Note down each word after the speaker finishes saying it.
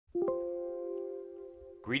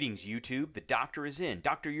Greetings, YouTube. The doctor is in.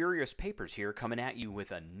 Dr. Urios Papers here, coming at you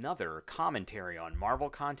with another commentary on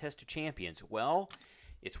Marvel Contest of Champions. Well,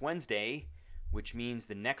 it's Wednesday, which means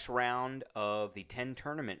the next round of the 10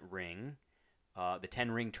 tournament ring, the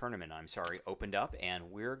 10 ring tournament, opened up,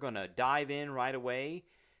 and we're going to dive in right away.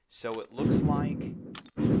 So it looks like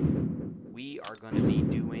we are going to be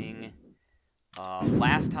doing,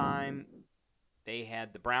 last time they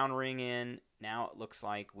had the brown ring in. Now it looks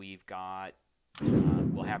like we've got,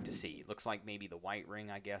 we'll have to see. It looks like maybe the white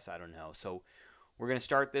ring, I guess. I don't know. So we're going to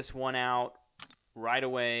start this one out right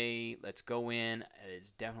away. Let's go in. It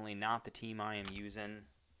is definitely not the team I am using.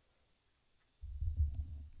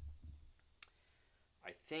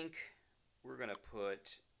 I think we're going to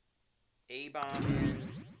put A-Bomb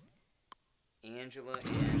in, Angela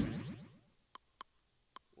in.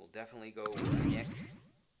 We'll definitely go with Nick.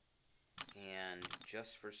 And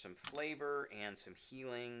just for some flavor and some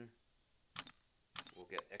healing, we'll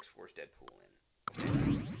get X-Force Deadpool in.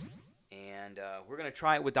 Okay. And we're going to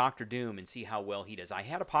try it with Dr. Doom and see how well he does. I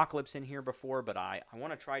had Apocalypse in here before, but I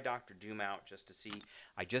want to try Dr. Doom out just to see.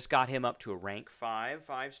 I just got him up to a rank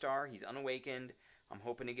 5-star. He's unawakened. I'm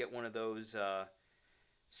hoping to get one of those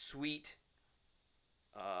sweet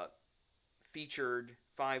featured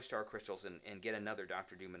 5-star crystals and get another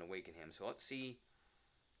Dr. Doom and awaken him. So let's see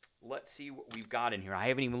what we've got in here. I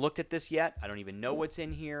haven't even looked at this yet. I don't even know what's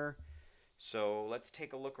in here. So let's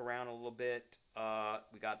take a look around a little bit.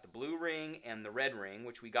 We got the blue ring and the red ring,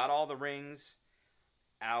 which we got all the rings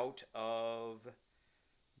out of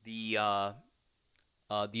the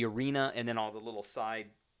arena and then all the little side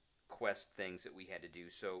quest things that we had to do.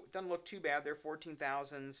 So it doesn't look too bad. They're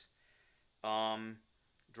 14,000s.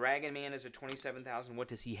 Dragon Man is a 27,000. What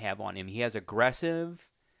does he have on him? He has aggressive.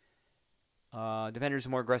 Defenders are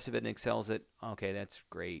more aggressive and excels at. Okay, that's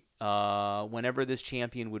great. Whenever this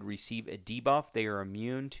champion would receive a debuff, they are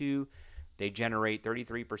immune to. They generate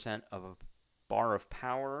 33% of a bar of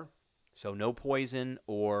power. So no poison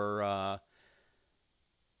or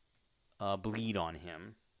bleed on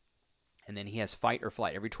him. And then he has fight or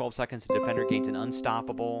flight. Every 12 seconds, the defender gains an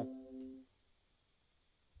unstoppable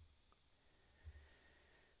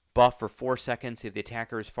buff for 4 seconds. If the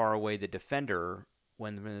attacker is far away, the defender,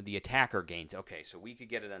 when the attacker gains. Okay, so we could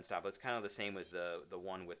get it unstoppable. It's kind of the same as the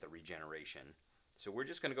one with the regeneration. So we're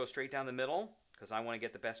just going to go straight down the middle because I want to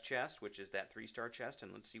get the best chest, which is that 3-star chest,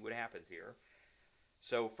 and let's see what happens here.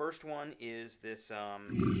 So first one is this Howard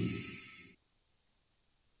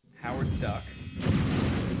the Duck,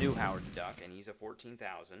 the new Howard the Duck, and he's a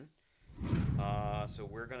 14,000. So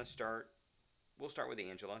we're going to start, we'll start with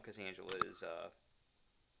Angela because Angela is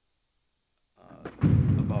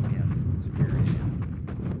above him, superior to him.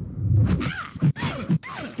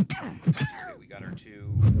 Okay, we got our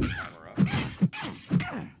 2 timer up. And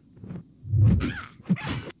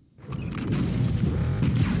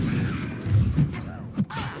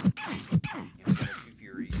we got our 2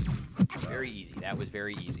 Furies. Very easy. That was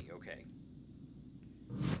very easy. Okay.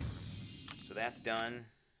 So that's done.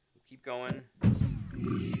 We'll keep going.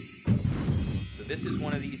 So this is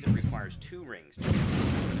one of these that requires 2 rings. I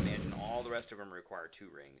would imagine all the rest of them require 2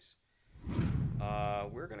 rings.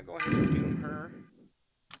 We're going to go ahead and doom her.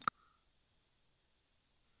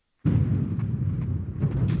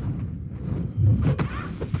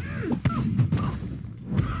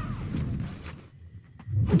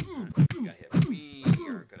 We got hit. We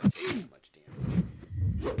are going to take too much damage.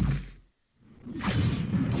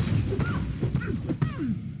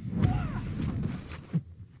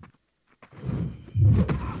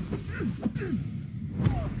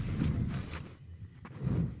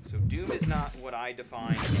 So Doom is not what I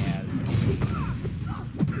define as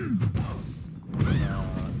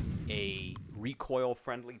a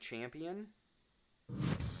recoil-friendly champion.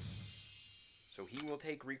 So he will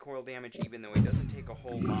take recoil damage even though he doesn't take a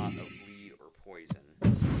whole lot of bleed or poison.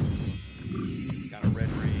 Got a red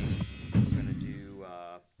ring. We're going to do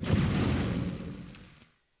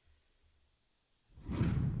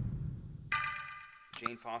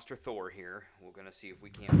Jane Foster Thor here. We're going to see if we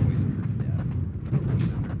can't poison her to death. He's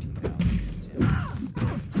a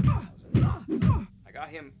 13,000. I got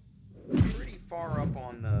him pretty far up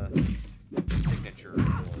on the signature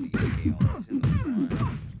ability scale. He's in the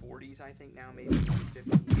 140s, I think now, maybe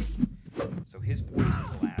 150. So his poison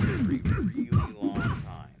will last a really long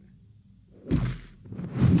time.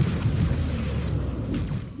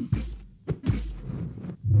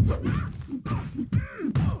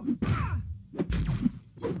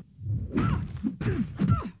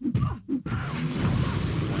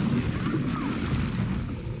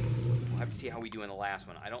 We'll have to see how we do in the last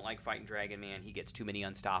one. I don't like fighting Dragon Man. He gets too many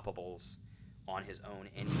unstoppables on his own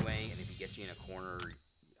anyway, and if he gets you in a corner,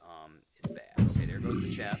 it's bad. Okay, there goes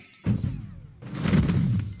the chest.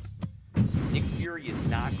 Nick Fury is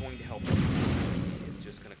not going to help him. It's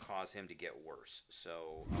just going to cause him to get worse.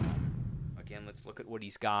 So, again, let's look at what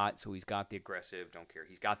he's got. So he's got the aggressive, don't care.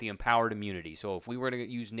 He's got the empowered immunity. So if we were to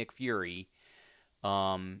use Nick Fury,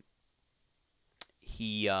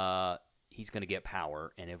 he's going to get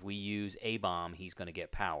power. And if we use A-Bomb, he's going to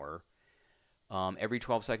get power. Every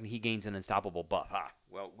 12 seconds, he gains an unstoppable buff.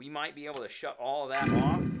 Well, we might be able to shut all of that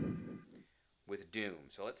off with Doom.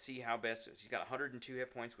 So let's see how best. He's got 102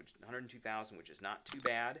 hit points, which 102,000, which is not too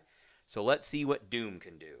bad. So let's see what Doom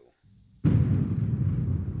can do. Our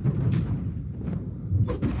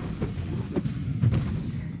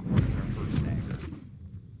first stagger.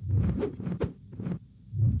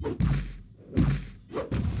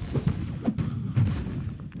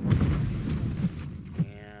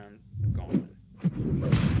 And gone.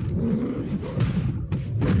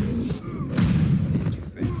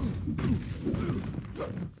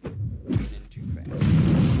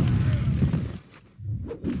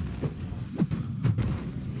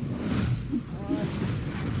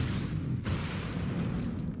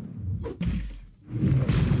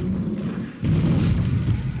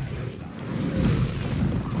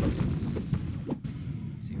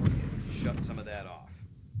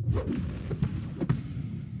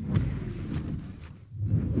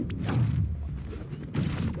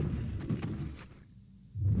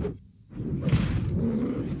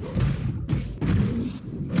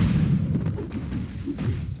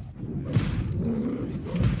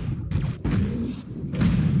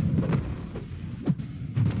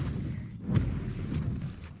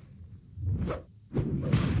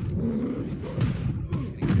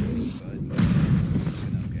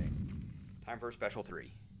 For Special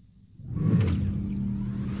 3.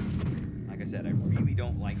 Like I said, I really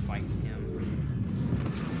don't like fighting him.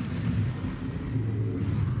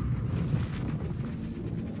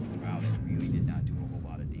 Wow, that really did not do a whole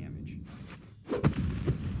lot of damage.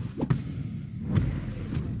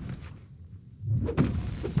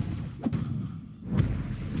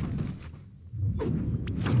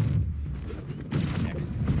 Next,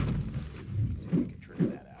 see if we can trigger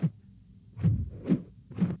that out.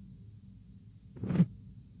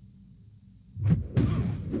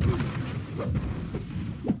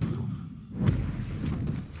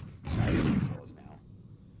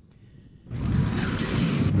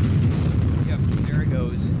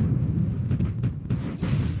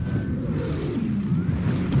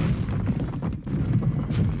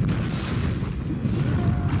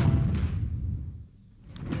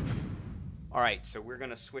 All right, so we're going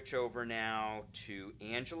to switch over now to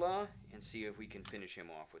Angela and see if we can finish him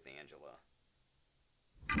off with Angela.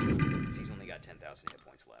 He's only got 10,000 hit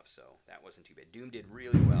points left, so that wasn't too bad. Doom did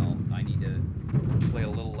really well. I need to play a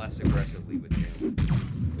little less aggressively with Doom.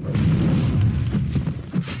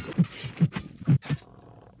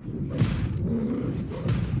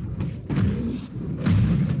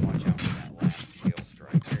 Watch out for that last tail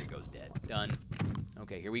strike. There he goes, dead. Done.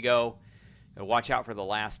 Okay, here we go. Watch out for the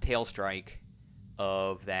last tail strike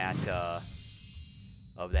of that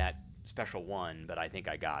special one, but I think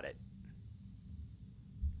I got it.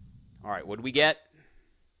 All right, what do we get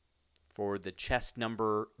for the chest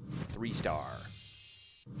number 3-star?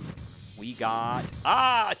 We got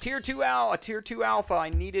a tier 2 alpha. I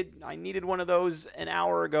needed one of those an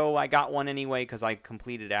hour ago. I got one anyway because I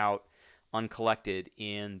completed out uncollected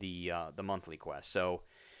in the monthly quest. So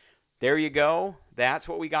there you go. That's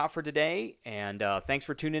what we got for today. And thanks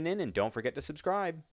for tuning in, and don't forget to subscribe.